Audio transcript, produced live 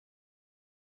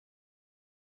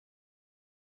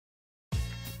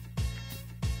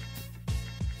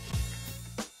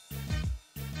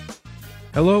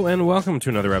Hello and welcome to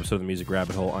another episode of the Music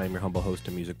Rabbit Hole. I am your humble host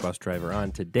and music bus driver.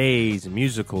 On today's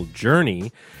musical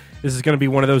journey, this is going to be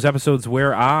one of those episodes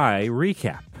where I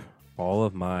recap all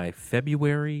of my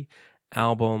February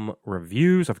album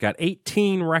reviews. I've got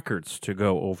 18 records to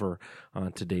go over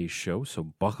on today's show, so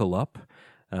buckle up.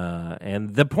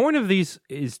 And the point of these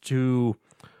is to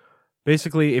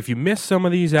basically, if you miss some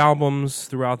of these albums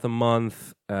throughout the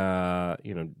month,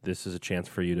 this is a chance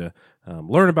for you to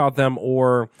learn about them,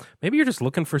 or maybe you're just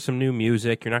looking for some new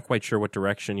music. You're not quite sure what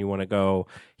direction you want to go.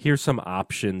 Here's some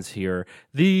options here.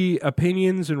 The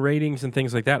opinions and ratings and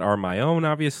things like that are my own,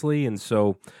 obviously, and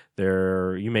so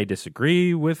you may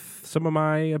disagree with some of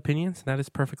my opinions, and that is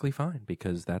perfectly fine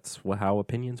because that's how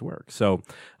opinions work. So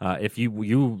if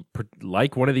you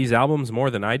like one of these albums more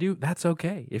than I do, that's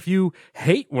okay. If you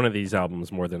hate one of these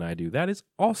albums more than I do, that is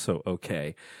also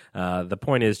okay. The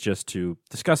point is just to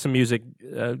discuss some music,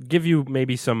 give you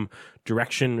maybe some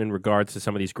direction in regards to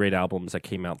some of these great albums that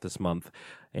came out this month,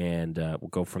 and we'll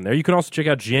go from there. You can also check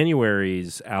out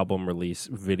January's album release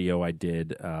video I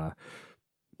did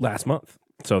last month.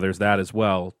 So there's that as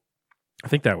well. I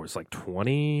think that was like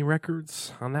 20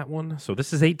 records on that one. So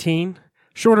this is 18.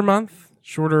 Shorter month,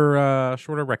 shorter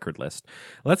record list.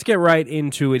 Let's get right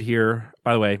into it here.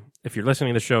 By the way, if you're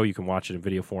listening to the show, you can watch it in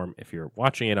video form. If you're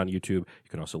watching it on YouTube, you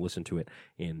can also listen to it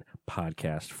in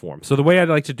podcast form. So the way I'd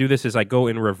like to do this is I go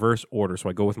in reverse order. So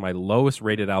I go with my lowest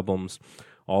rated albums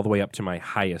all the way up to my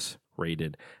highest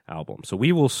rated album. So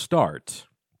we will start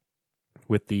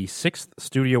with the 6th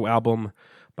studio album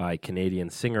by Canadian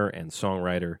singer and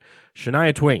songwriter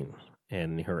Shania Twain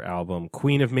and her album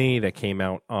Queen of Me that came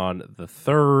out on the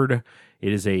 3rd.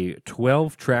 It is a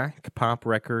 12-track pop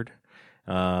record,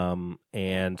 and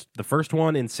the first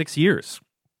one in 6 years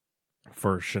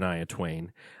for Shania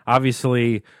Twain.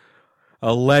 Obviously,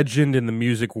 a legend in the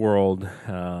music world,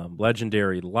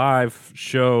 legendary live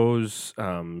shows,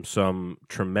 some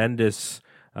tremendous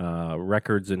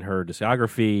records in her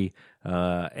discography,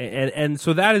 and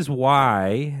so that is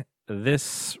why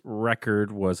this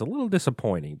record was a little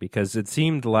disappointing, because it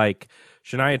seemed like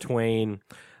Shania Twain,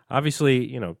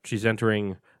 obviously, she's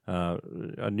entering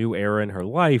a new era in her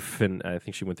life, and I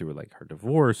think she went through like her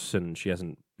divorce, and she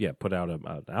hasn't put out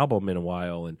an album in a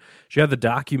while, and she had the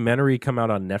documentary come out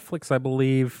on Netflix, I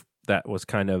believe, that was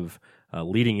kind of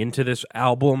leading into this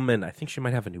album, and I think she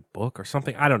might have a new book or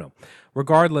something. I don't know.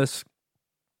 Regardless,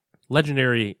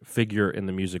 legendary figure in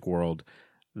the music world.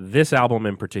 This album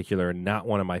in particular, not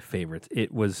one of my favorites.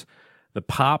 It was the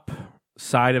pop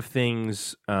side of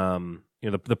things,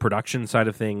 the production side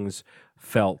of things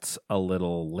felt a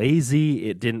little lazy.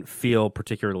 It didn't feel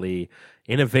particularly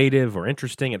innovative or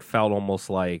interesting. It felt almost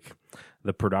like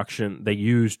the production, they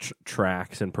used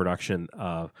tracks in production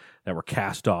that were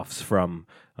cast-offs from,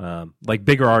 like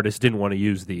bigger artists didn't want to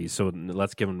use these, so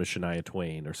let's give them to Shania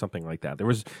Twain or something like that.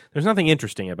 There's nothing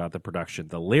interesting about the production.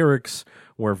 The lyrics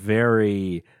were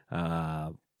very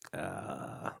hard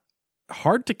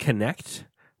to connect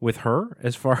with her,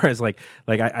 as far as like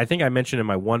I think I mentioned in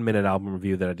my 1-minute album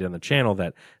review that I did on the channel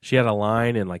that she had a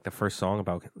line in like the first song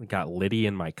about got Liddy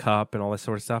in my cup and all this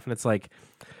sort of stuff, and it's like,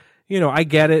 I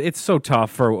get it. It's so tough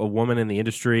for a woman in the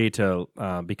industry to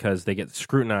because they get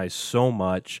scrutinized so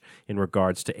much in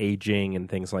regards to aging and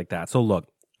things like that. So look,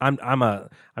 I'm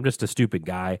just a stupid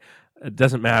guy. It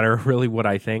doesn't matter really what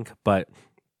I think, but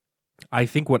I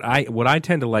think what I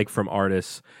tend to like from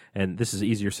artists, and this is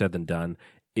easier said than done,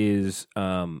 is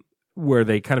where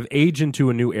they kind of age into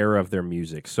a new era of their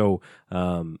music. So,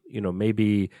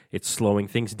 maybe it's slowing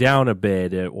things down a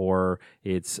bit, or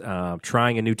it's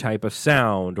trying a new type of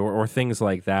sound, or things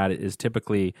like that is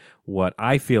typically what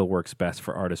I feel works best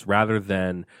for artists, rather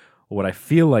than what I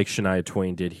feel like Shania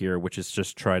Twain did here, which is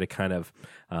just try to kind of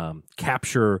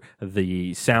capture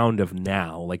the sound of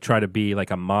now, like try to be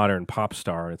like a modern pop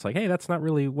star. And it's like, hey, that's not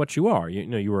really what you are.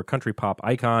 You were a country pop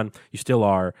icon. You still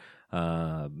are.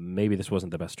 Maybe this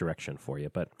wasn't the best direction for you,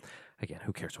 but again,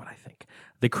 who cares what I think?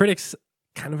 The critics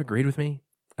kind of agreed with me.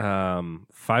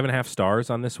 5.5 stars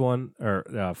on this one, or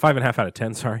 5.5 out of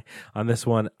 10, sorry, on this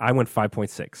one. I went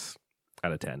 5.6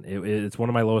 out of 10. It's one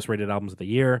of my lowest rated albums of the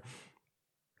year.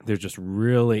 There's just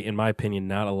really, in my opinion,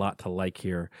 not a lot to like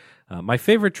here. My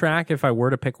favorite track, if I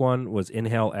were to pick one, was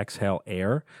Inhale, Exhale,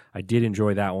 Air. I did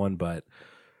enjoy that one, but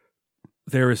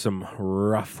there are some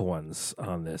rough ones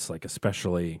on this, like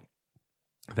especially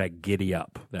that Giddy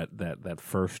Up, that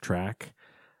first track.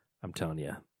 I'm telling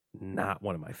you, not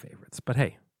one of my favorites. But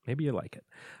hey, maybe you like it.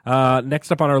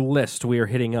 Next up on our list, we are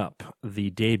hitting up the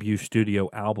debut studio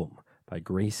album by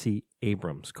Gracie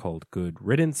Abrams called Good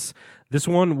Riddance. This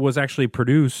one was actually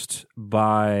produced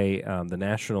by the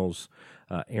Nationals'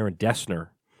 Aaron Dessner.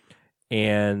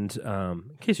 And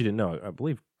in case you didn't know, I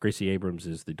believe Gracie Abrams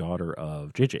is the daughter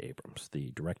of J.J. Abrams,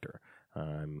 the director.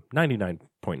 I'm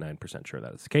 99.9% sure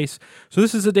that is the case. So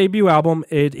this is a debut album.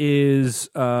 It is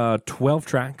 12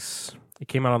 tracks. It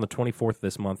came out on the 24th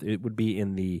this month. It would be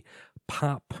in the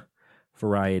pop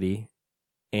variety.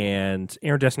 And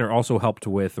Aaron Dessner also helped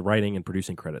with the writing and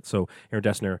producing credits. So Aaron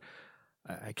Dessner,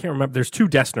 I can't remember. There's two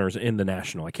Dessners in the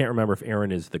National. I can't remember if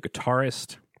Aaron is the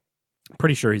guitarist. I'm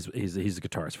pretty sure he's the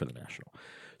guitarist for the National.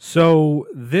 So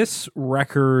this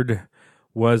record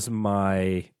was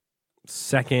my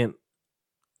second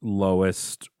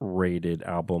lowest rated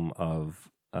album of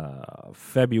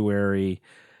February.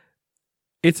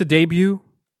 It's a debut,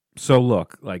 so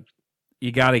look, like,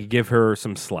 you got to give her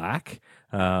some slack.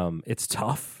 It's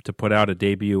tough to put out a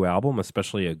debut album,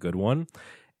 especially a good one.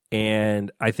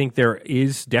 And I think there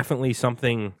is definitely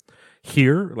something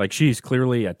here. Like, she's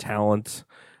clearly a talent.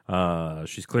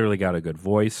 She's clearly got a good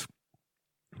voice.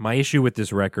 My issue with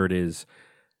this record is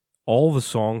all the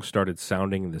songs started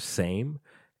sounding the same,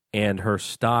 and her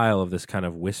style of this kind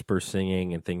of whisper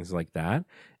singing and things like that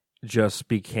just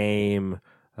became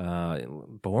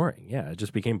boring. Yeah, it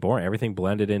just became boring. Everything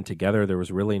blended in together. There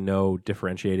was really no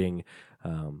differentiating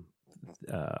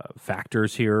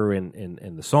factors here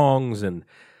in the songs, and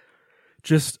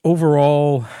just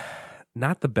overall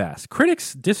not the best.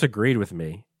 Critics disagreed with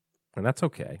me, and that's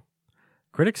okay.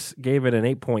 Critics gave it an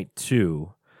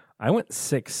 8.2. I went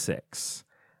 6.6,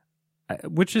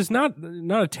 which is not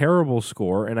a terrible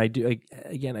score. And I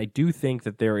do think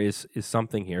that there is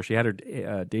something here. She had her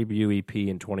debut EP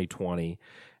in 2020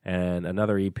 and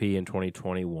another EP in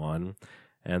 2021,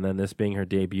 and then this being her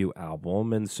debut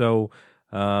album. And so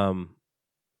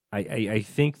I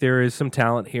think there is some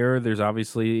talent here. There's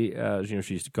obviously,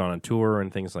 she's gone on tour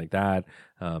and things like that.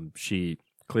 She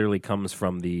clearly comes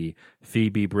from the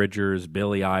Phoebe Bridgers,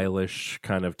 Billie Eilish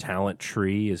kind of talent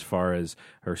tree as far as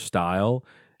her style.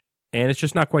 And it's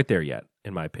just not quite there yet,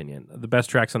 in my opinion. The best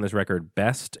tracks on this record,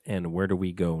 Best and Where Do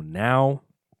We Go Now?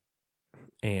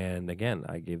 And again,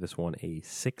 I gave this one a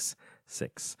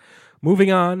 6.6. Moving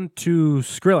on to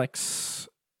Skrillex,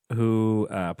 who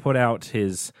put out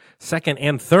his second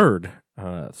and third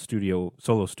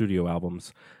solo studio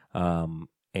albums.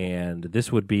 And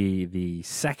this would be the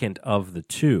second of the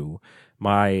two,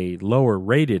 my lower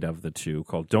rated of the two,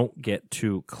 called Don't Get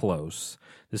Too Close.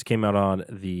 This came out on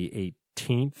the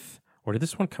 18th. Or did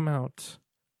this one come out?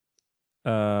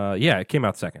 Yeah, it came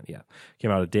out second. Yeah, it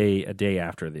came out a day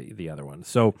after the other one.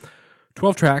 So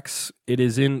 12 tracks. It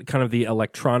is in kind of the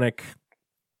electronic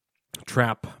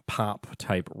trap pop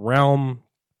type realm.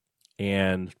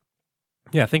 And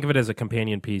yeah, think of it as a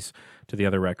companion piece to the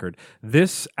other record.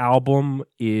 This album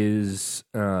is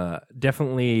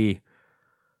definitely,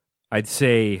 I'd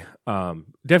say,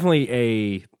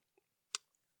 definitely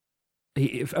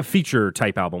a feature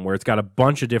type album where it's got a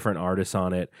bunch of different artists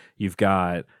on it. You've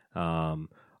got Pink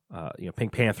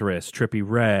Pantheress, Trippie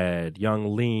Redd,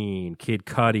 Young Lean, Kid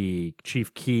Cudi,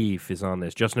 Chief Keef is on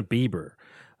this, Justin Bieber,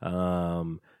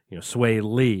 Sway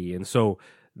Lee, and so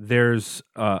there's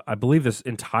I believe this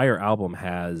entire album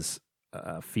has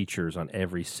features on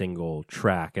every single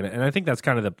track, and I think that's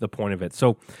kind of the point of it.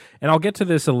 So, and I'll get to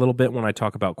this a little bit when I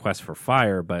talk about Quest for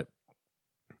Fire, but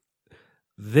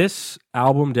this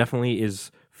album definitely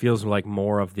feels like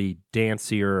more of the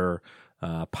dancier,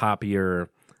 poppier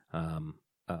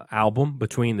album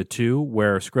between the two,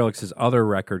 where Skrillex's other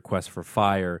record, Quest for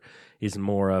Fire, is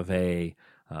more of a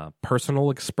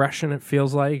personal expression, it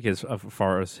feels like, as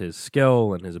far as his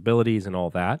skill and his abilities and all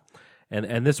that.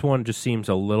 And this one just seems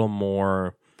a little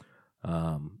more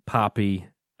poppy,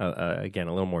 again,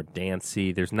 a little more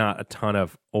dancey. There's not a ton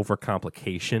of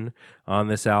overcomplication on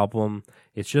this album.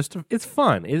 It's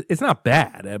fun. It's not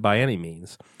bad by any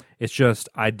means. It's just,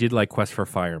 I did like Quest for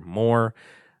Fire more.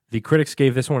 The critics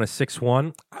gave this one a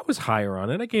 6.1. I was higher on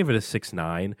it. I gave it a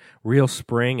 6.9. Real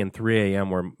Spring and 3 a.m.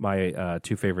 were my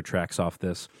two favorite tracks off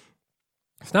this.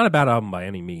 It's not a bad album by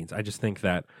any means. I just think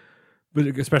that, but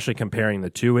especially comparing the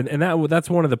two, and that's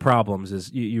one of the problems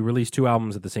is you release two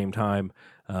albums at the same time.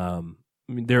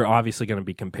 They're obviously going to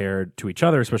be compared to each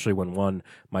other, especially when one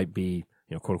might be,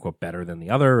 quote unquote, better than the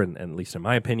other, and at least in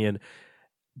my opinion.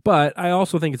 But I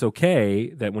also think it's okay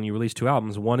that when you release two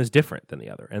albums, one is different than the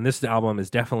other. And this album is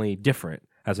definitely different,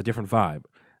 has a different vibe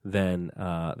than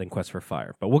Quest for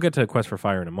Fire. But we'll get to Quest for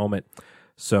Fire in a moment.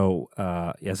 So,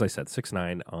 as I said,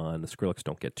 6.9 on the Skrillex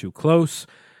Don't Get Too Close.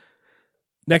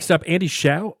 Next up, Andy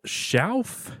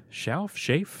Shauf,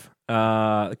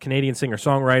 Canadian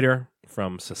singer-songwriter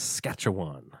from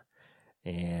Saskatchewan.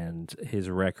 And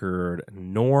his record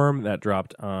Norm, that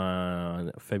dropped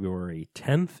on February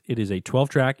 10th. It is a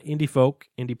 12-track indie folk,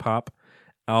 indie pop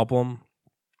album.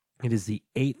 It is the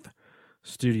 8th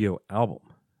studio album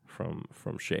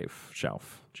from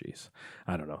Shelf. Jeez,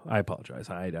 I don't know. I apologize.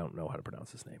 I don't know how to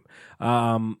pronounce his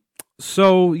name.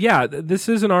 So yeah, this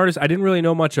is an artist. I didn't really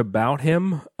know much about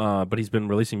him, but he's been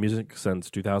releasing music since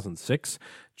 2006.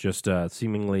 Just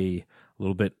seemingly a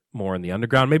little bit more in the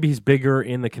underground. Maybe he's bigger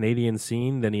in the Canadian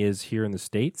scene than he is here in the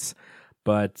States.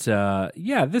 But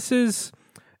yeah, this is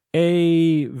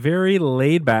a very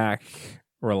laid back,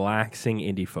 relaxing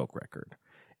indie folk record.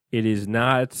 It is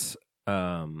not.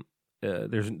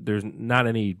 There's not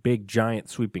any big giant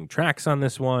sweeping tracks on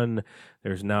this one.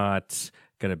 There's not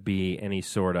going to be any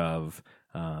sort of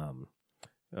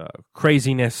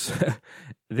craziness.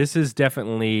 This is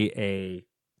definitely a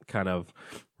kind of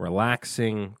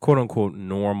relaxing, quote unquote,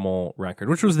 normal record,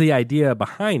 which was the idea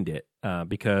behind it,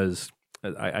 because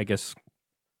I guess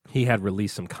he had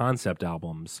released some concept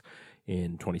albums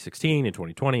in 2016 and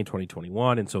 2020 and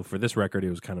 2021. And so for this record, it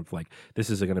was kind of like, this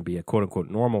is going to be a quote unquote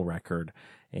normal record.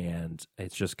 And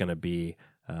it's just going to be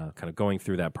kind of going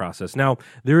through that process. Now,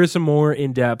 there is some more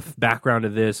in-depth background to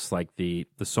this, like the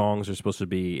songs are supposed to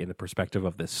be in the perspective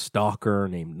of this stalker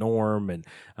named Norm. And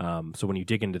so when you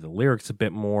dig into the lyrics a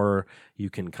bit more, you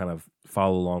can kind of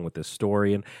follow along with this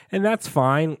story. And that's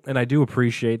fine. And I do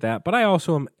appreciate that. But I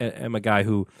also am a guy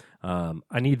who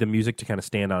I need the music to kind of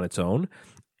stand on its own.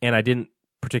 And I didn't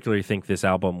particularly think this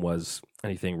album was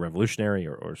anything revolutionary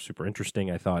or super interesting.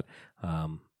 I thought,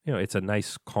 it's a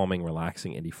nice, calming,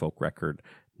 relaxing indie folk record.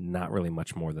 Not really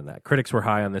much more than that. Critics were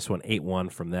high on this one,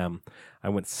 8-1 from them. I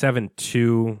went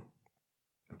 7-2,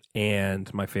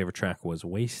 and my favorite track was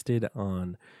Wasted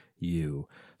on You.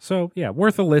 So, yeah,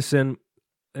 worth a listen.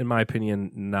 In my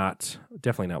opinion,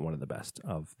 definitely not one of the best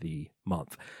of the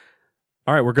month.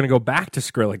 All right, we're going to go back to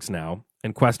Skrillex now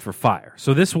and Quest for Fire.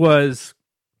 So this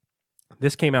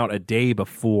came out a day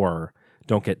before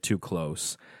Don't Get Too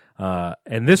Close.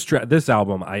 And this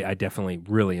album, I definitely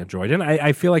really enjoyed. And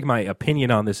I feel like my opinion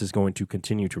on this is going to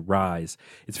continue to rise.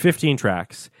 It's 15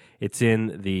 tracks. It's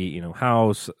in the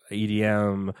house,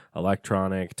 EDM,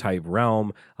 electronic type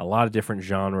realm. A lot of different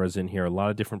genres in here. A lot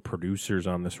of different producers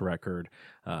on this record.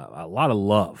 A lot of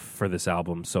love for this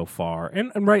album so far.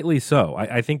 And rightly so.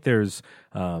 I think there's,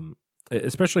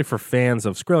 especially for fans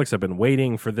of Skrillex, I've been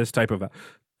waiting for this type of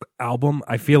album.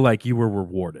 I feel like you were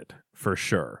rewarded for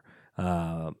sure.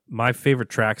 My favorite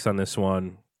tracks on this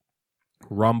one,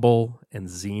 Rumble and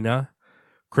Xena.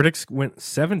 Critics went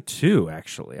 7-2,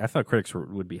 actually. I thought critics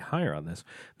would be higher on this.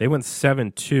 They went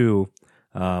 7-2.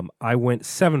 I went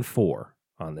 7-4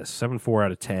 on this, 7-4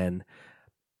 out of 10.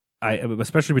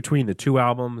 Especially between the two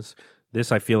albums,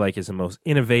 this I feel like is the most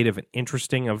innovative and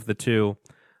interesting of the two.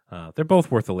 They're both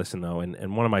worth a listen, though,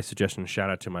 and one of my suggestions, shout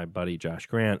out to my buddy Josh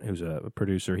Grant, who's a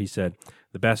producer, he said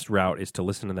the best route is to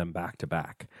listen to them back to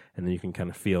back, and then you can kind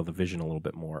of feel the vision a little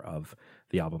bit more of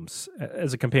the albums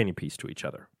as a companion piece to each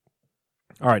other.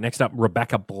 All right, next up,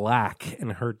 Rebecca Black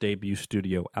and her debut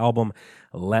studio album,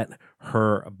 Let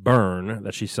Her Burn,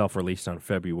 that she self-released on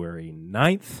February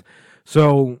 9th.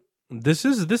 So this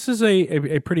is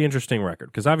a pretty interesting record,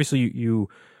 because obviously you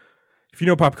if you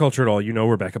know pop culture at all, you know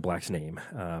Rebecca Black's name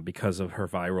because of her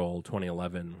viral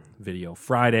 2011 video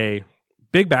Friday.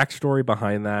 Big backstory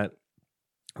behind that.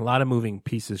 A lot of moving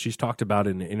pieces. She's talked about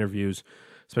it in interviews,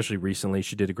 especially recently.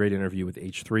 She did a great interview with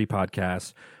H3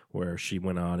 Podcast where she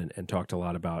went on and talked a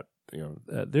lot about,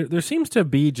 there seems to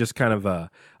be just kind of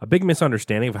a big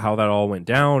misunderstanding of how that all went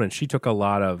down, and she took a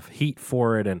lot of heat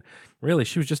for it, and really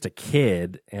she was just a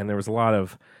kid, and there was a lot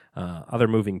of other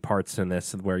moving parts in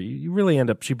this where you really end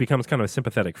up, she becomes kind of a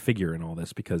sympathetic figure in all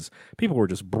this because people were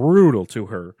just brutal to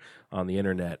her on the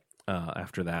internet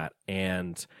after that.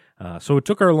 And so it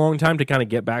took her a long time to kind of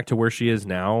get back to where she is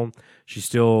now. She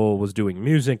still was doing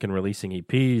music and releasing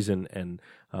EPs and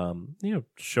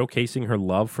showcasing her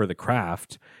love for the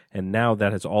craft. And now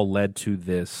that has all led to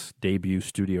this debut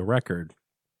studio record,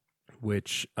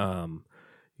 which a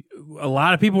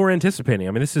lot of people were anticipating.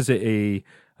 I mean, this is a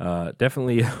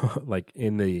definitely like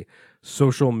in the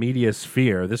social media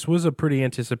sphere, this was a pretty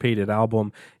anticipated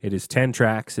album. It is 10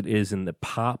 tracks. It is in the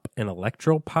pop and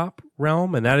electro pop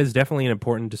realm, and that is definitely an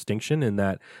important distinction in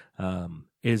that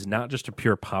it is not just a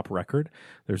pure pop record.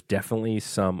 There's definitely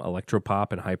some electro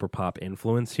pop and hyper pop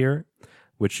influence here,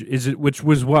 which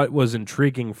was what was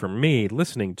intriguing for me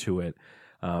listening to it,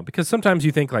 because sometimes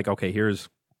you think like, okay, here's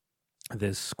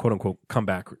this quote-unquote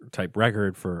comeback type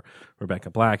record for Rebecca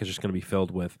Black is just going to be filled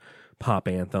with pop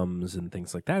anthems and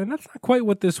things like that, and that's not quite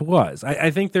what this was. I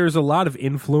think there's a lot of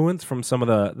influence from some of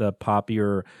the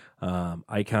poppier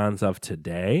icons of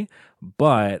today,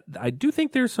 but I do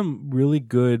think there's some really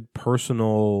good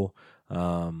personal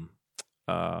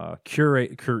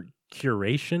curation,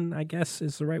 I guess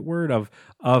is the right word,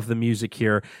 of the music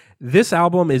here. This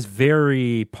album is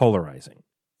very polarizing.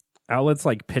 Outlets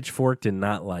like Pitchfork did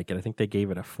not like it. I think they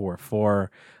gave it a 4.4.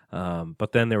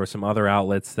 But then there were some other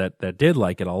outlets that did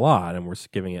like it a lot and were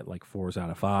giving it like 4s out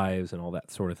of 5s and all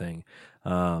that sort of thing.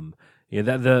 The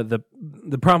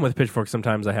problem with Pitchfork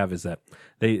sometimes I have is that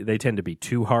they tend to be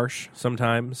too harsh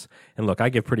sometimes. And look, I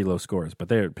give pretty low scores, but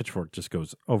Pitchfork just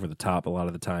goes over the top a lot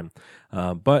of the time.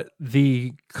 But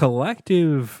the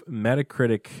collective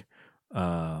Metacritic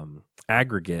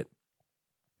aggregate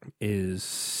is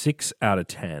 6 out of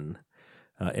 10.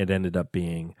 It ended up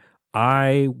being.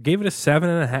 I gave it a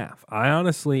 7.5. I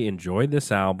honestly enjoyed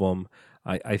this album.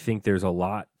 I think there's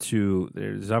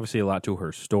obviously a lot to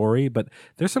her story, but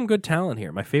there's some good talent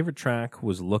here. My favorite track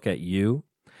was Look at You.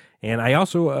 And I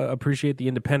also appreciate the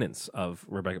independence of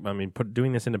Rebecca. I mean,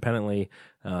 doing this independently,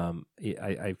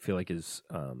 I feel like is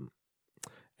a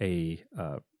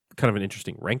kind of an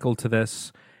interesting wrinkle to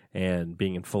this, and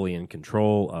being fully in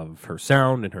control of her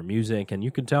sound and her music. And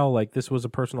you can tell like this was a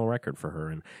personal record for her.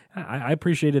 And I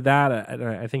appreciated that.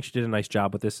 I think she did a nice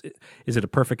job with this. Is it a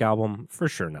perfect album? For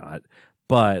sure not.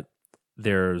 But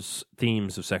there's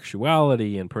themes of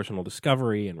sexuality and personal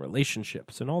discovery and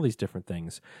relationships and all these different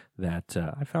things that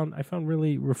I found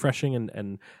really refreshing,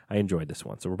 and I enjoyed this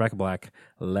one. So Rebecca Black,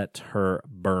 Let Her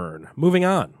Burn. Moving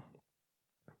on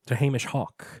to Hamish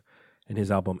Hawk and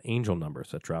his album Angel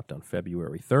Numbers that dropped on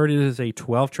February 3rd. It is a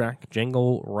 12-track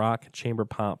jangle rock chamber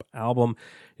pop album.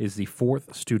 It is the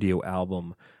 4th studio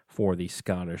album for the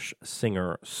Scottish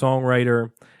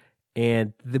singer-songwriter.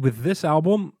 And with this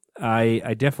album,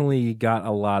 I definitely got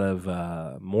a lot of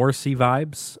Morrissey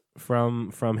vibes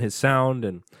from his sound.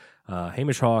 And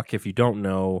Hamish Hawk, if you don't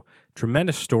know,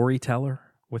 tremendous storyteller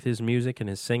with his music and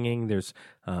his singing. There's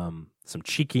some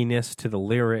cheekiness to the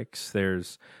lyrics.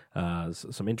 There's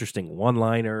some interesting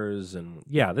one-liners, and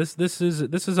yeah, this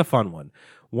is a fun one.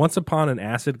 Once Upon an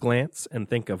Acid Glance and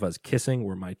Think of Us Kissing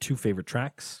were my 2 favorite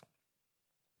tracks,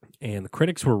 and the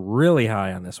critics were really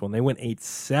high on this one. They went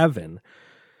 8.7.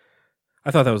 I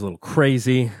thought that was a little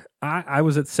crazy. I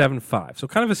was at 7.5, so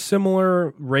kind of a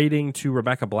similar rating to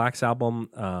Rebecca Black's album.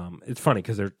 It's funny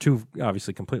because they're 2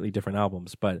 obviously completely different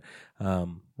albums, but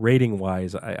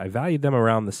rating-wise, I valued them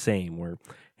around the same, where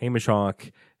Hamish Hawk,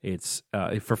 it's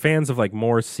for fans of like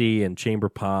Morrissey and chamber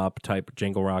pop type,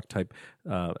 jangle rock type,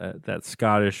 that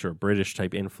Scottish or British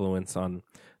type influence on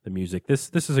the music.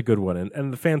 This is a good one,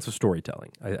 and the fans of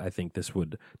storytelling, I think this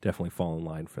would definitely fall in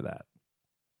line for that.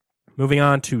 Moving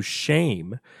on to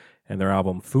Shame and their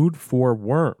album Food for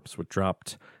Worms, which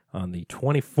dropped on the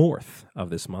 24th of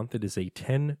this month. It is a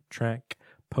 10-track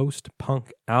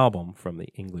post-punk album from the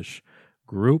English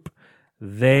group.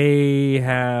 This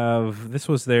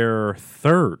was their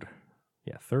third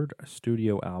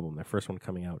studio album, their first one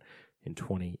coming out in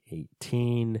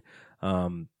 2018.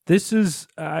 This is,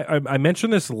 I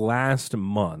mentioned this last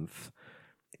month,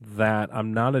 that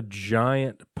I'm not a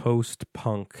giant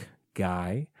post-punk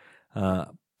guy,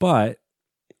 but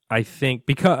I think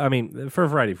for a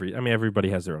variety of reasons, everybody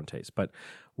has their own taste, but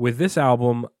with this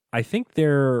album, I think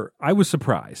I was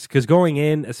surprised, because going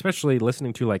in, especially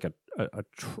listening to like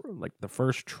like the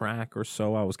first track or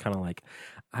so, I was kind of like,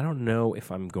 I don't know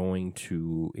if I'm going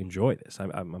to enjoy this.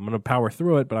 I'm going to power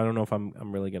through it, but I don't know if I'm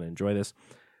really going to enjoy this.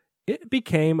 It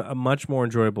became a much more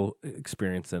enjoyable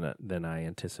experience than I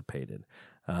anticipated.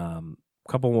 A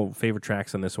couple of favorite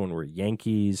tracks on this one were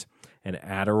Yankees and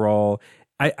Adderall.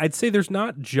 I'd say it's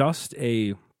not just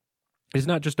a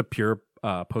pure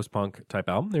post-punk type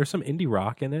album. There's some indie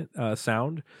rock in it,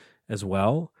 sound as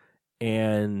well.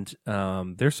 And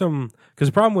there's some, because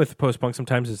the problem with post-punk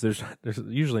sometimes is there's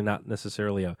usually not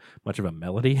necessarily much of a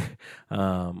melody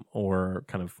or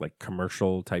kind of like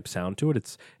commercial type sound to it.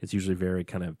 It's usually very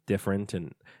kind of different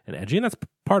and edgy, and that's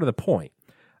part of the point.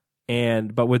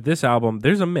 But with this album,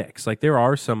 there's a mix. Like there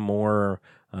are some more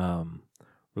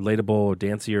relatable,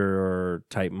 dancier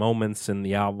type moments in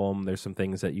the album. There's some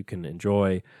things that you can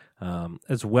enjoy,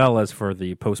 as well as for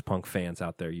the post-punk fans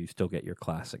out there, you still get your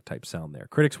classic type sound there.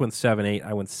 Critics went 7.8.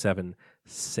 I went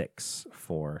 7.6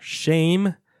 for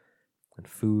Shame and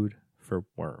Food for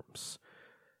Worms.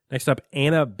 Next up,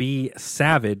 Anna B.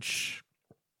 Savage,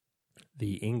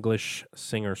 the English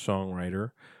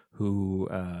singer-songwriter who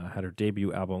had her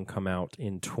debut album come out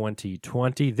in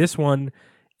 2020. This one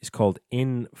is called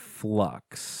In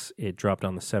Flux. It dropped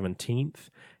on the 17th.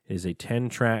 It is a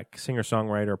 10-track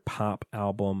singer-songwriter pop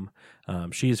album.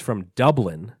 She is from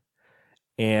Dublin,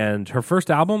 and her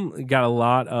first album got a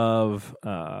lot of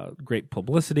great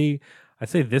publicity. I'd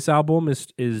say this album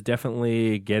is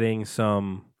definitely getting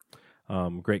some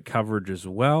Great coverage as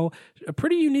well. A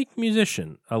pretty unique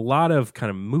musician. A lot of kind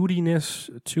of moodiness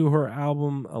to her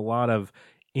album. A lot of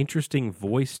interesting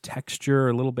voice texture.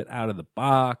 A little bit out of the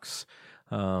box.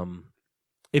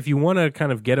 If you want to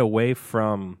kind of get away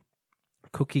from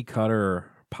cookie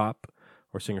cutter pop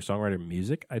or singer-songwriter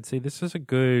music, I'd say this is a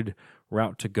good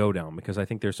route to go down because I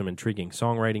think there's some intriguing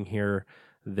songwriting here.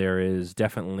 There is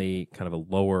definitely kind of a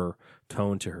lower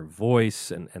tone to her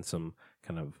voice and some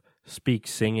kind of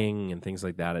singing and things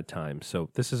like that at times. So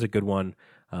this is a good one.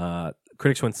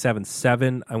 Critics went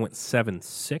 7.7. I went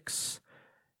 7.6.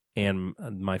 And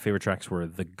my favorite tracks were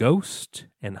The Ghost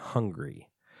and Hungry.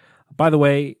 By the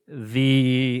way,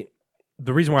 the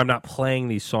reason why I'm not playing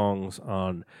these songs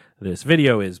on this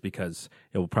video is because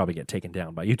it will probably get taken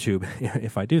down by YouTube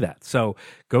if I do that. So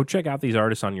go check out these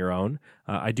artists on your own.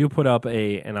 I do put up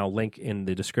and I'll link in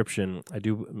the description, I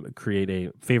do create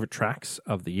a favorite tracks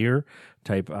of the year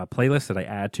type playlist that I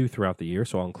add to throughout the year.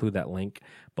 So I'll include that link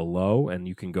below and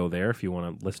you can go there if you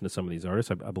want to listen to some of these artists.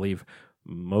 I believe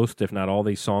most, if not all,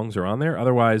 these songs are on there.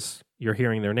 Otherwise, you're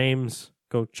hearing their names.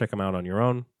 Go check them out on your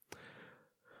own.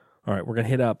 All right, we're going to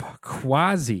hit up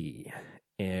Quasi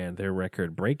and their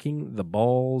record, Breaking the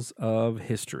Balls of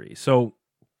History. So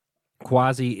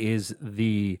Quasi is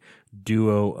the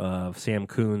duo of Sam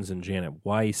Coons and Janet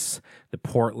Weiss, the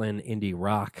Portland indie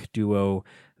rock duo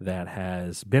that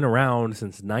has been around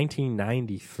since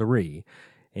 1993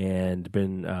 and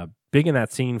been big in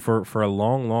that scene for a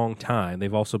long, long time.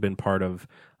 They've also been part of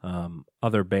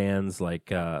other bands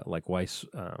like Weiss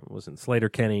was in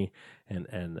Slater-Kenny,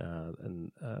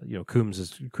 and Coombs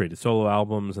has created solo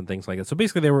albums and things like that. So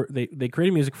basically, they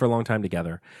created music for a long time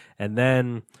together, and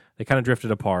then they kind of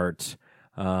drifted apart.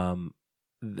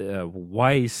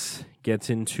 Weiss gets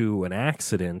into an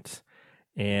accident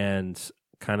and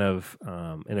kind of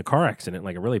in a car accident,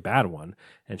 like a really bad one,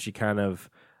 and she kind of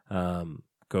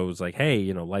goes like,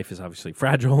 hey, life is obviously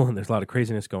fragile and there's a lot of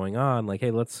craziness going on. Like,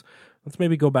 hey, let's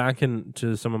maybe go back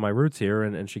into some of my roots here.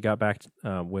 And she got back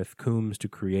with Coombs to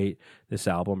create this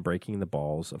album, Breaking the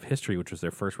Balls of History, which was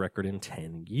their first record in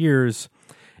 10 years.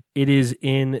 It is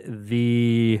in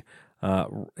the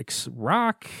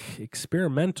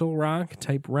experimental rock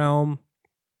type realm.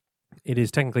 It is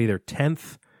technically their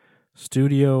 10th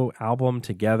studio album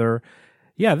together.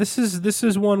 Yeah, this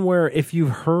is one where if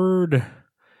you've heard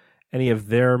any of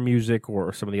their music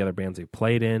or some of the other bands they've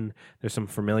played in, there's some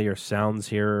familiar sounds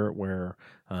here where,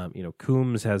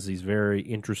 Coombs has these very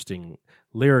interesting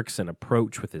lyrics and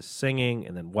approach with his singing,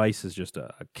 and then Weiss is just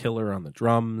a killer on the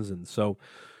drums. And so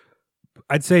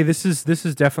I'd say this is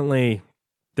definitely,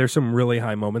 there's some really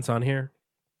high moments on here.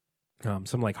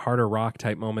 Some like harder rock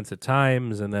type moments at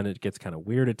times, and then it gets kind of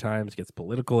weird at times, gets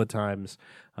political at times.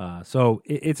 So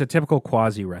it's a typical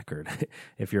Quasi record,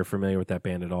 if you're familiar with that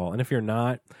band at all. And if you're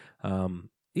not,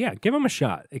 give them a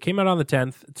shot. It came out on the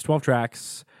 10th. It's 12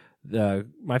 tracks.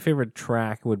 My favorite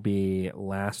track would be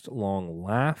Last Long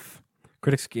Laugh.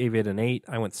 Critics gave it an 8.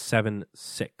 I went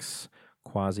 7.6.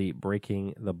 Quasi,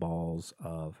 Breaking the Balls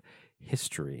of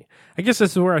History. I guess this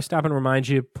is where I stop and remind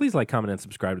you, please like, comment, and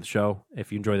subscribe to the show.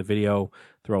 If you enjoy the video,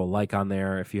 throw a like on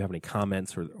there. If you have any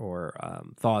comments or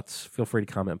thoughts, feel free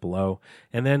to comment below.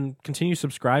 And then continue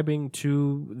subscribing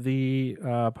to the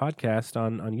podcast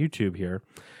on YouTube here.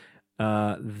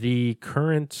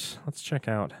 Let's check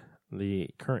out the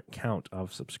current count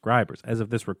of subscribers. As of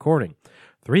this recording,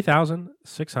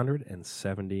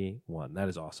 3,671. That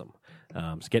is awesome.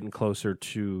 It's getting closer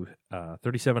to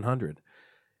 3,700.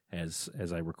 As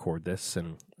I record this,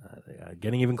 and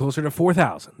getting even closer to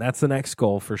 4,000. That's the next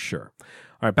goal for sure.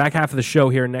 All right, back half of the show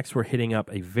here. Next, we're hitting up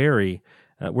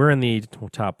we're in the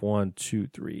top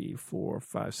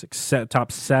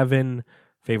top 7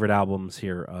 favorite albums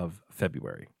here of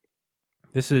February.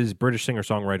 This is British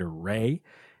singer-songwriter Raye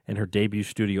and her debut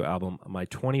studio album, My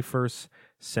 21st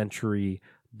Century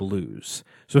Blues.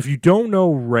 So if you don't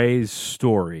know Raye's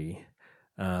story,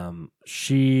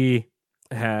 she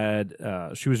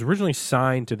was originally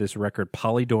signed to this record,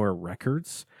 Polydor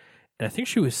Records, and I think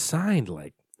she was signed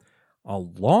like a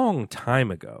long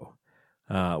time ago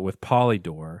with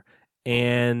Polydor,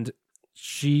 and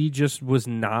she just was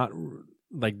not,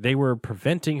 like, they were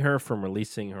preventing her from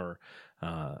releasing her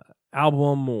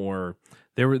album, or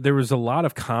there was a lot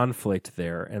of conflict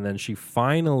there, and then she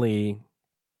finally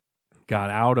got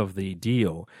out of the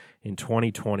deal in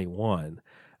 2021.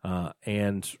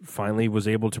 And finally was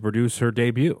able to produce her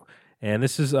debut. And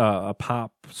this is a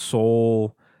pop,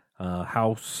 soul,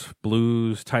 house,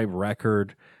 blues type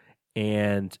record.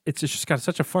 And it's just got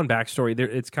such a fun backstory.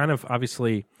 It's kind of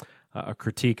obviously a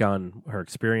critique on her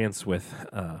experience with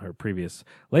her previous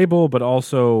label, but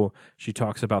also she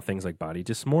talks about things like body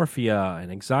dysmorphia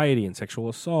and anxiety and sexual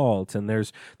assault. And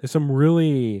there's some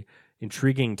really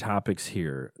intriguing topics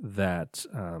here that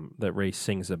that Ray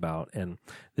sings about. And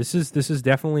this is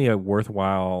definitely a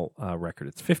worthwhile record.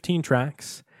 It's 15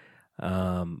 tracks.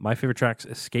 My favorite tracks,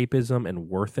 Escapism and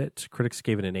Worth It. Critics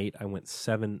gave it an 8. I went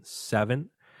 7.7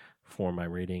 for my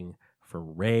rating for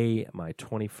Ray, my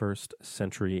 21st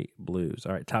Century Blues.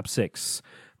 All right, top 6.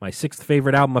 My 6th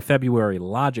favorite album of February,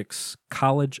 Logic's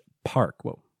College Park.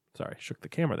 Whoa, sorry, shook the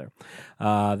camera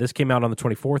there. This came out on the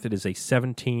 24th. It is a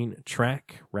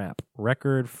 17-track rap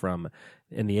record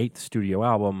in the 8th studio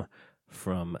album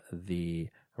from the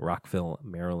Rockville,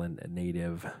 Maryland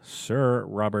native Sir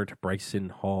Robert Bryson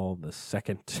Hall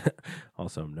II,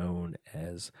 also known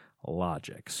as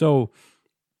Logic. So,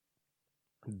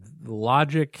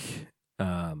 Logic,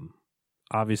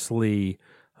 obviously,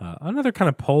 another kind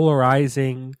of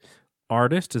polarizing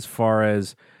artist as far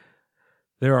as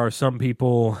there are some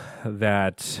people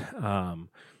that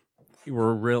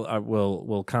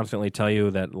will constantly tell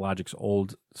you that Logic's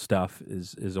old stuff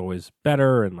is always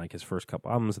better, and like his first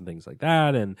couple albums and things like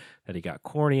that, and that he got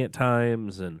corny at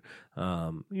times, and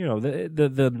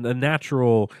the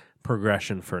natural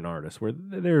progression for an artist where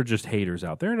there are just haters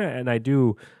out there, and I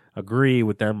do agree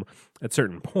with them at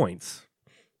certain points,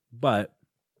 but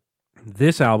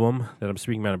this album that I'm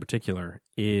speaking about in particular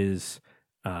is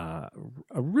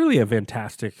really a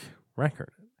fantastic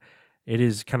record. It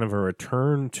is kind of a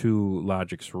return to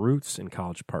Logic's roots in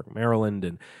College Park, Maryland,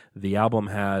 and the album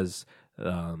has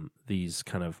these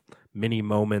kind of mini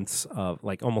moments of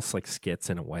almost like skits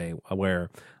in a way, aware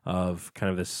of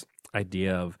kind of this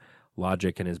idea of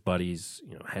Logic and his buddies,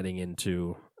 heading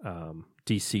into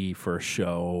DC for a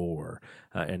show, or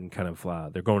and kind of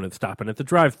they're stopping at the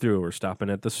drive-thru or stopping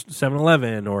at the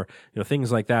 7-Eleven, or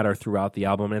things like that are throughout the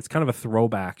album, and it's kind of a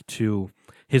throwback to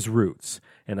his roots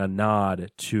and a nod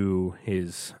to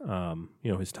his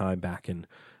his time back in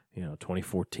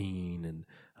 2014 and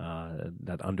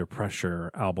that Under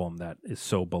Pressure album that is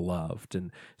so beloved.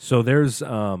 And so there's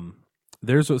some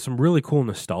really cool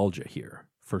nostalgia here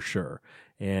for sure,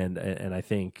 and I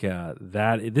think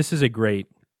that this is a great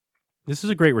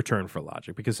return for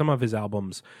Logic, because some of his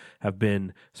albums have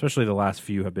been, especially the last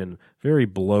few, have been very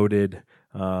bloated.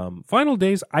 Final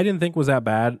Days I didn't think was that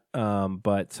bad,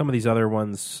 but some of these other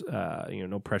ones,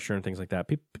 No Pressure and things like that,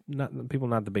 people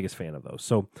not the biggest fan of those.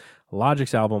 So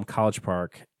Logic's album, College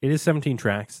Park, it is 17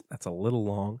 tracks. That's a little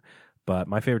long, but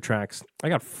my favorite tracks, I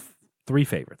got 3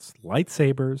 favorites: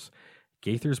 Lightsabers,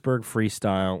 Gaithersburg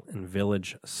Freestyle, and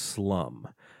Village Slum.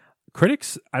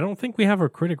 Critics, I don't think we have a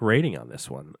critic rating on this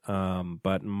one,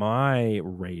 but my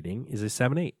rating is a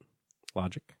 7.8.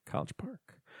 Logic, College Park.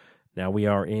 Now we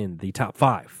are in the top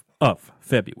 5 of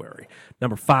February.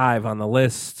 Number 5 on the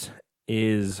list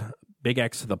is Big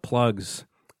X The Plug's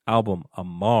album,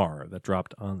 Amar, that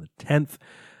dropped on the 10th.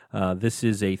 This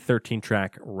is a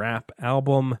 13-track rap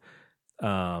album.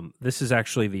 This is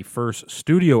actually the first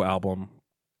studio album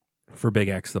for Big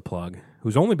X The Plug,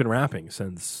 who's only been rapping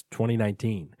since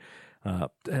 2019.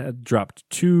 Dropped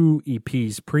 2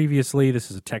 EPs previously. This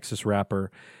is a Texas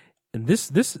rapper. And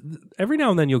this every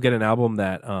now and then you'll get an album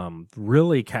that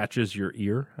really catches your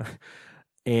ear.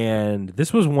 And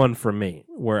this was one for me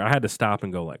where I had to stop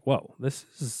and go like, whoa, this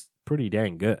is pretty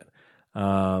dang good.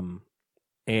 And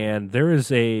there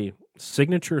is a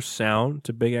signature sound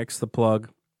to Big X The Plug.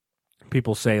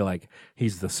 People say like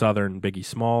he's the Southern Biggie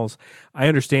Smalls. I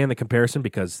understand the comparison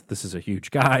because this is a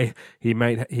huge guy. He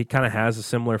kind of has a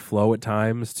similar flow at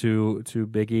times to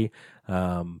Biggie,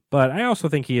 but I also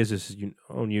think he is his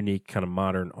own unique kind of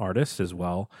modern artist as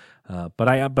well. But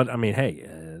I mean, hey,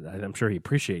 I'm sure he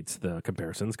appreciates the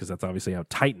comparisons because that's obviously how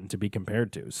Titan to be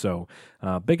compared to. So,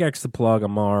 Big X The Plug,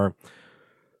 Amar.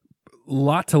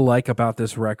 Lot to like about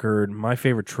this record. My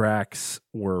favorite tracks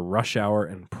were Rush Hour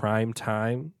and Prime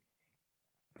Time.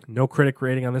 No critic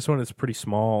rating on this one. It's a pretty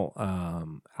small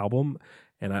album,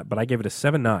 but I gave it a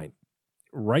 7.9,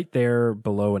 right there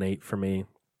below an 8 for me.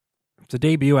 It's a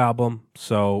debut album,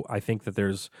 so I think that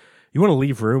you want to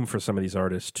leave room for some of these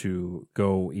artists to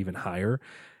go even higher.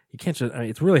 You can't just.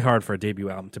 It's really hard for a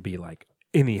debut album to be like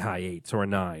in the high 8s or a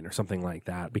 9 or something like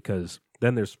that, because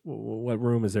then there's what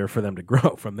room is there for them to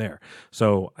grow from there.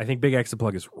 So I think Big X The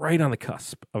Plug is right on the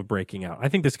cusp of breaking out. I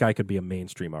think this guy could be a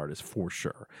mainstream artist for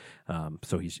sure.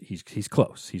 So he's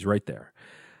close. He's right there.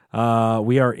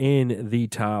 We are in the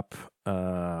top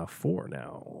 4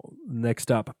 now. Next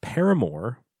up,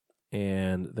 Paramore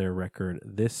and their record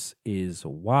This Is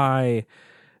Why,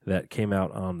 that came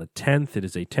out on the 10th. It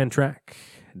is a 10-track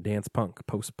dance punk,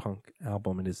 post-punk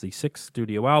album. It is the 6th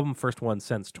studio album, first one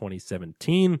since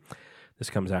 2017. This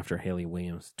comes after Hayley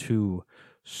Williams' 2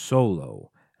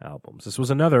 solo albums. This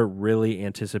was another really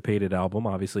anticipated album.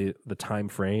 Obviously, the time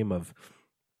frame of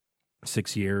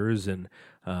 6 years and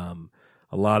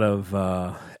a lot of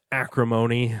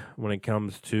acrimony when it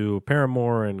comes to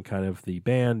Paramore and kind of the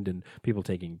band and people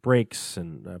taking breaks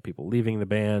and people leaving the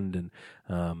band.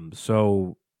 And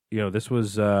so, this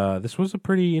was a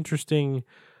pretty interesting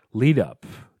lead up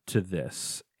to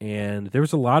this. And there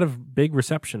was a lot of big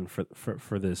reception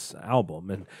for this album.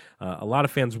 And a lot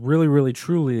of fans really, really,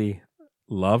 truly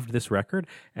loved this record.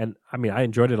 And I mean, I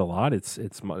enjoyed it a lot. It's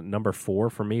number 4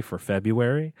 for me for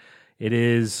February. It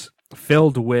is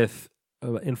filled with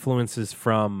influences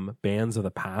from bands of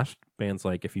the past, bands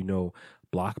like, if you know,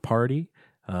 Block Party.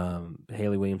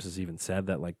 Hayley Williams has even said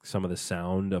that like some of the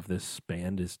sound of this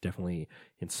band is definitely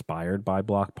inspired by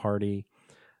Block Party.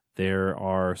 There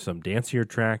are some dancier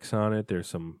tracks on it. There's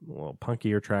some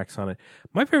punkier tracks on it.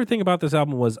 My favorite thing about this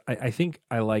album was I think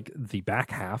I like the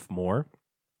back half more,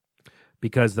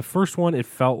 because the first one, it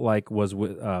felt like was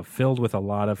filled with a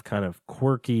lot of kind of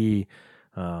quirky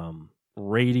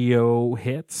radio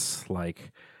hits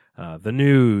like The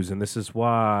News and This Is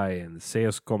Why and Se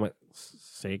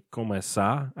Como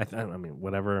Sa. I mean,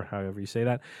 however you say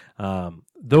that.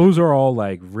 Those are all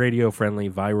like radio-friendly,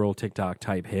 viral TikTok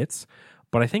type hits.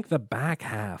 But I think the back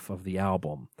half of the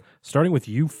album, starting with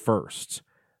You First,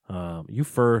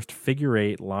 Figure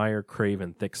Eight, Liar,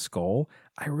 Craven, Thick Skull,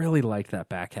 I really liked that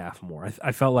back half more.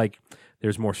 I felt like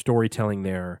there's more storytelling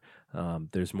there.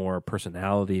 There's more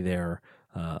personality there.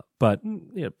 But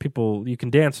people, you can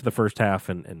dance to the first half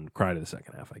and cry to the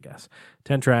second half, I guess.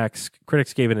 10 tracks.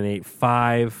 Critics gave it an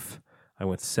 8.5. I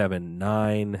went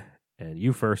 7.9. And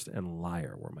You First and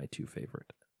Liar were my 2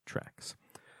 favorite tracks.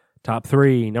 Top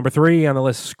 3. Number 3 on the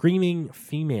list, Screaming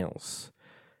Females,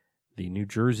 the New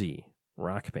Jersey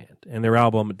rock band, and their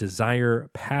album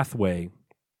Desire Pathway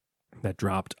that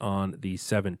dropped on the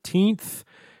 17th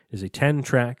is a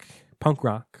 10-track punk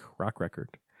rock record.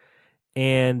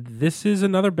 And this is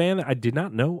another band that I did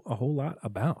not know a whole lot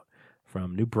about,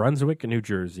 from New Brunswick, New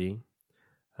Jersey.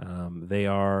 They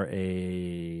are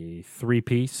a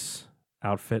 3-piece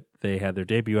outfit. They had their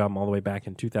debut album all the way back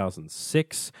in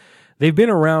 2006. They've been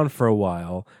around for a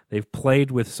while. They've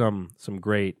played with some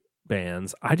great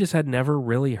bands. I just had never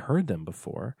really heard them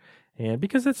before, and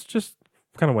because that's just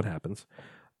kind of what happens.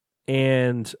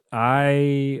 And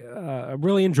I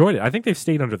really enjoyed it. I think they've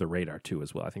stayed under the radar too,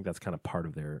 as well. I think that's kind of part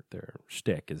of their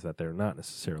shtick, is that they're not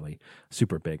necessarily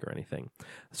super big or anything.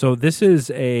 So this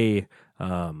is a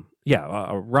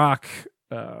rock,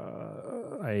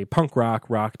 a punk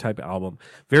rock type album.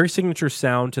 Very signature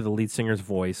sound to the lead singer's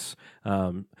voice.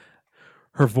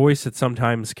 Her voice at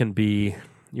sometimes can be,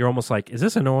 you're almost like, is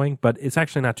this annoying? But it's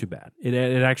actually not too bad. It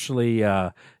actually,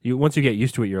 once you get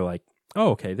used to it, you're like, oh,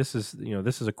 okay, this is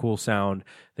a cool sound.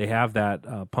 They have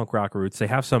that punk rock roots. They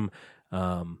have some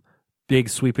big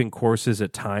sweeping choruses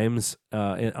at times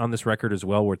on this record as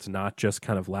well, where it's not just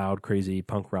kind of loud, crazy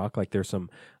punk rock. Like there's some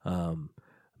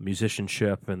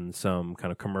musicianship and some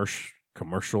kind of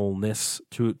commercialness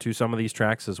to some of these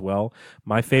tracks as well.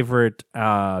 My favorite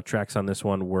tracks on this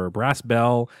one were Brass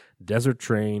Bell, Desert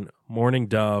Train, Morning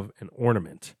Dove, and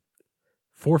Ornament.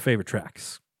 4 favorite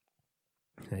tracks.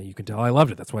 You can tell I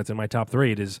loved it. That's why it's in my top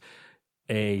 3. It is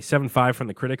a 7.5 from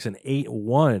the critics and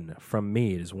 8.1 from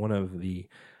me. It is one of the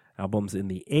albums in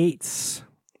the 8s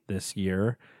this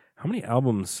year. How many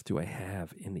albums do I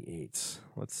have in the 8s?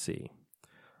 Let's see.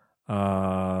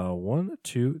 1,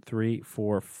 2, 3,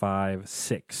 4, 5,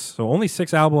 6. So only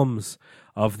 6 albums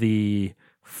of the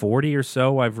 40 or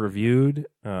so I've reviewed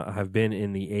have been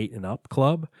in the 8 and up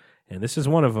club. And this is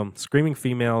one of them. Screaming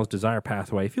Females, Desire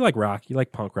Pathway. If you like rock, you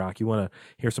like punk rock, you want to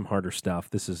hear some harder stuff,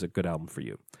 this is a good album for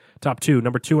you. Top 2,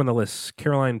 number 2 on the list,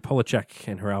 Caroline Polachek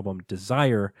and her album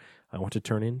Desire, I Want to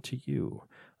Turn Into You.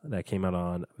 That came out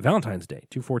on Valentine's Day,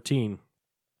 2/14.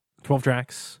 12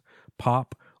 tracks,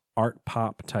 pop, art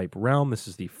pop type realm. This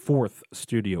is the 4th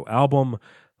studio album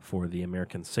for the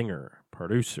American singer,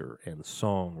 producer, and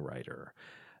songwriter.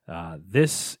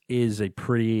 This is a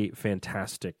pretty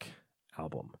fantastic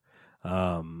album.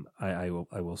 I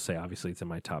will say, obviously, it's in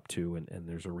my top 2, and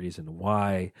there's a reason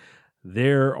why.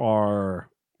 There are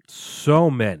so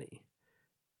many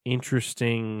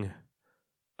interesting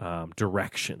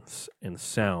directions and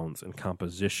sounds and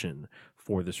composition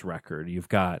for this record. You've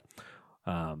got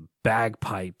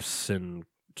bagpipes and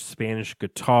Spanish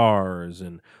guitars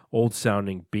and old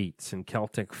sounding beats and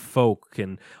Celtic folk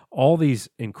and all these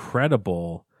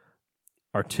incredible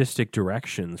artistic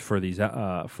directions for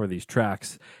these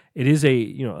tracks. It is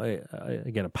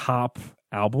again a pop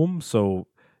album, so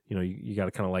you got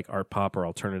to kind of like art pop or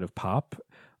alternative pop.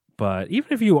 But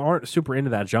even if you aren't super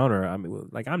into that genre, I mean,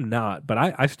 like I'm not, but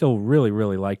I still really,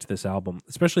 really liked this album,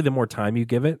 especially the more time you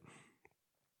give it.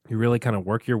 You really kind of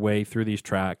work your way through these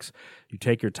tracks. You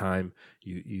take your time.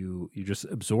 You just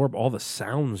absorb all the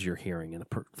sounds you're hearing and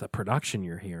the production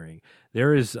you're hearing.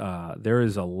 There is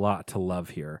a lot to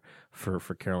love here for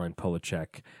Caroline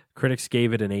Polachek. Critics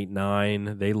gave it an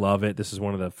 8.9. They love it. This is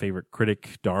one of the favorite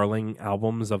critic darling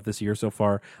albums of this year so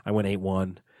far. I went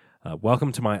 8.1.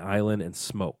 Welcome to My Island and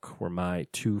Smoke were my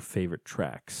two favorite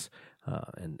tracks.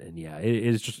 And yeah,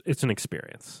 it's an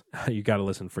experience. You got to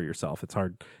listen for yourself. It's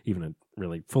hard even to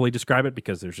really fully describe it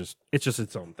because it's just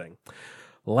its own thing.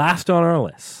 Last on our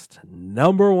list,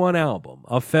 number one album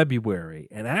of February,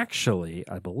 and actually,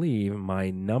 I believe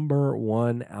my number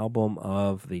one album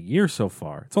of the year so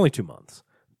far. It's only 2 months,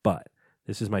 but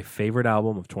this is my favorite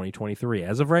album of 2023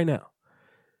 as of right now.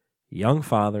 Young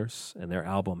Fathers and their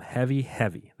album Heavy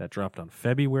Heavy that dropped on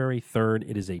February 3rd.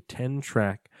 It is a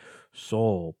 10-track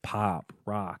soul, pop,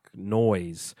 rock,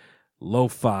 noise,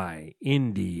 lo-fi,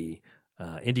 indie,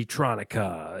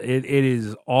 indie-tronica. It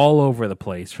is all over the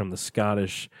place from the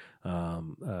Scottish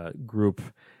group,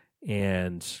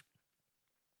 and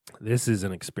this is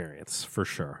an experience for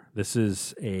sure. This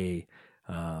is a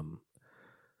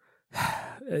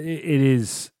it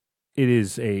is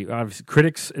obviously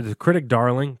it is a critic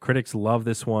darling. Critics love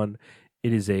this one.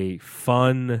 It is a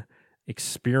fun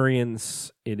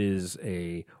experience. It is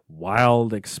a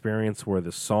wild experience where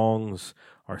the songs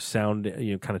are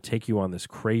kind of take you on this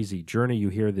crazy journey. You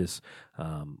hear this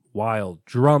wild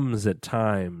drums at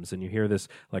times, and you hear this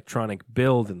electronic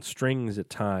build and strings at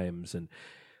times. And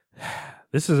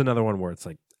this is another one where it's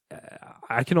like,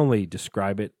 I can only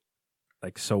describe it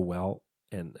like so well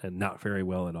and not very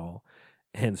well at all.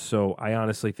 And so I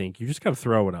honestly think you just got to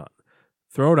throw it on.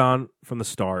 Throw it on from the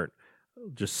start.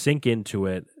 Just sink into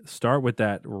it. Start with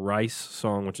that Rice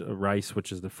song,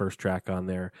 which is the first track on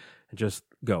there, and just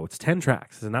go. It's 10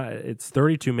 tracks. It's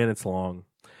 32 minutes long.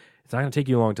 It's not going to take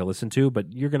you long to listen to,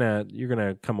 but you're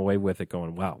gonna come away with it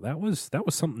going, wow, that was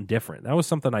something different. That was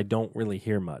something I don't really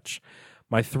hear much.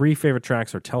 My three favorite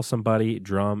tracks are Tell Somebody,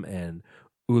 Drum, and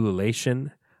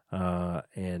Ululation.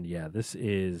 And yeah, this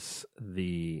is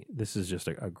just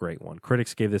a great one.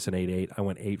 Critics gave this an 8.8. I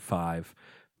went 8.5.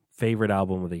 Favorite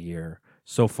album of the year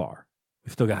so far.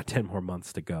 We've still got 10 more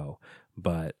months to go,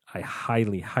 but I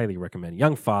highly, highly recommend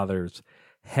Young Fathers,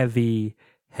 Heavy,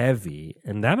 Heavy,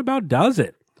 and that about does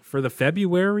it for the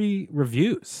February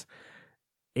reviews.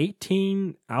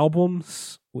 18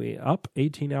 albums,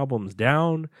 18 albums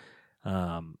down.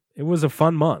 It was a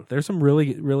fun month. There's some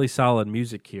really, really solid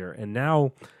music here. And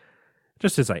now,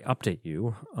 just as I update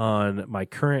you on my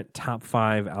current top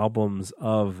 5 albums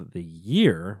of the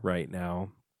year right now.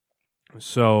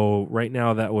 So right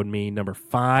now that would mean number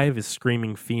 5 is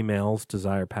Screaming Females,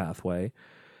 Desire Pathway.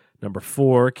 Number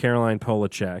 4, Caroline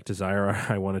Polachek, Desire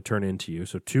I Want to Turn Into You.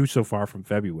 So 2 so far from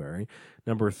February.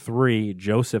 Number 3,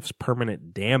 Joseph's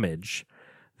Permanent Damage.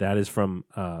 That is from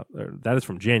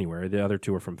January. The other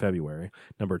 2 are from February.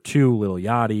 Number 2, Lil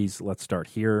Yachty's Let's Start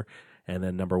Here. And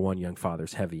then number 1, Young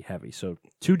Fathers, Heavy, Heavy. So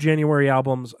 2 January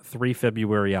albums, 3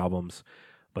 February albums.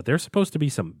 But there's supposed to be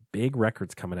some big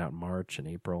records coming out in March and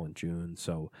April and June.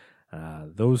 So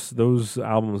those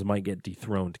albums might get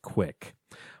dethroned quick.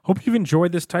 Hope you've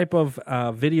enjoyed this type of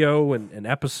video and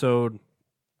episode.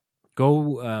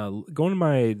 Go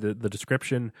into the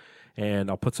description, and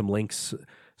I'll put some links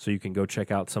so you can go check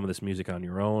out some of this music on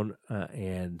your own.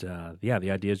 The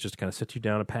idea is just to kind of set you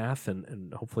down a path,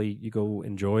 and hopefully you go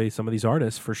enjoy some of these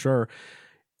artists for sure.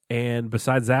 And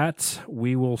besides that,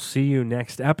 we will see you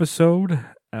next episode.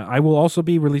 I will also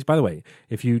be released, by the way,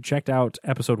 if you checked out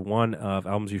episode 1 of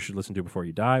Albums You Should Listen to Before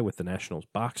You Die with the Nationals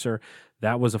Boxer,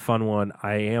 that was a fun one.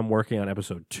 I am working on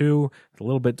episode 2. It's a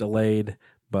little bit delayed,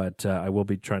 but I will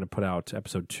be trying to put out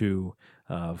episode 2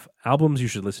 of Albums You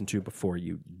Should Listen to Before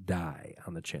You Die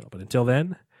on the channel. But until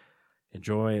then,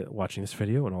 enjoy watching this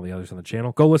video and all the others on the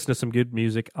channel. Go listen to some good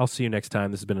music. I'll see you next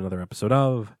time. This has been another episode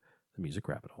of The Music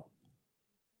Rabbit Hole.